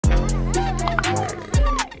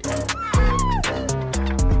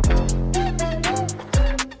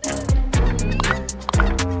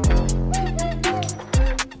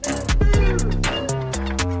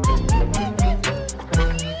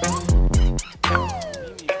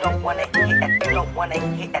wanna hit it, you don't wanna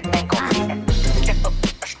hit it, then go hit it. Step up,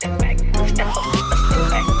 a step back, step up, a step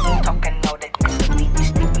back. Talking all that mess with me, you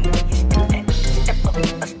sleeping when you step back. Step up, a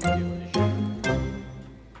step back.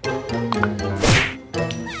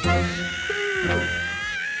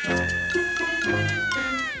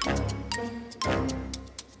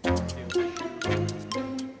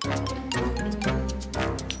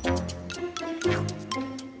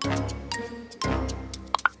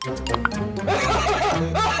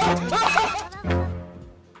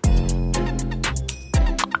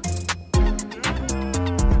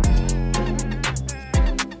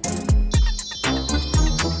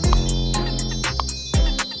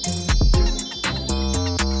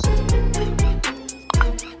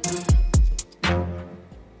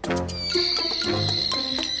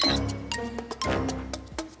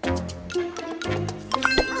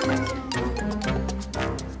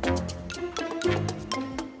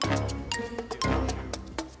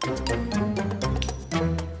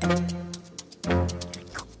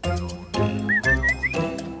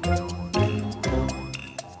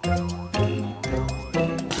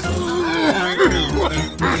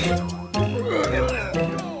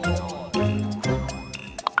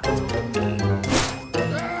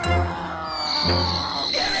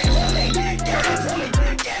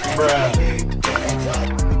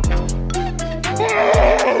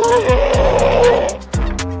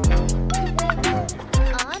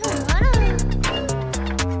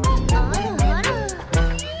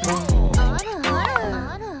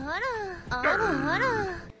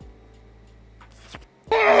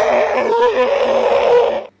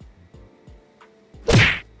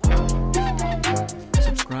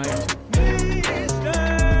 Subscribe to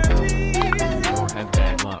or have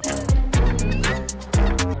bad luck.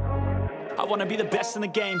 I wanna be the best in the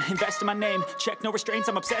game, invest in my name. Check no restraints,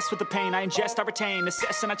 I'm obsessed with the pain. I ingest, I retain,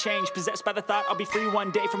 assess and I change. Possessed by the thought I'll be free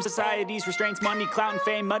one day from society's restraints. Money, clout and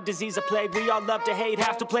fame, mud, disease, a plague. We all love to hate,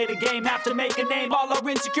 have to play the game, have to make a name. All our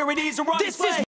insecurities are on display.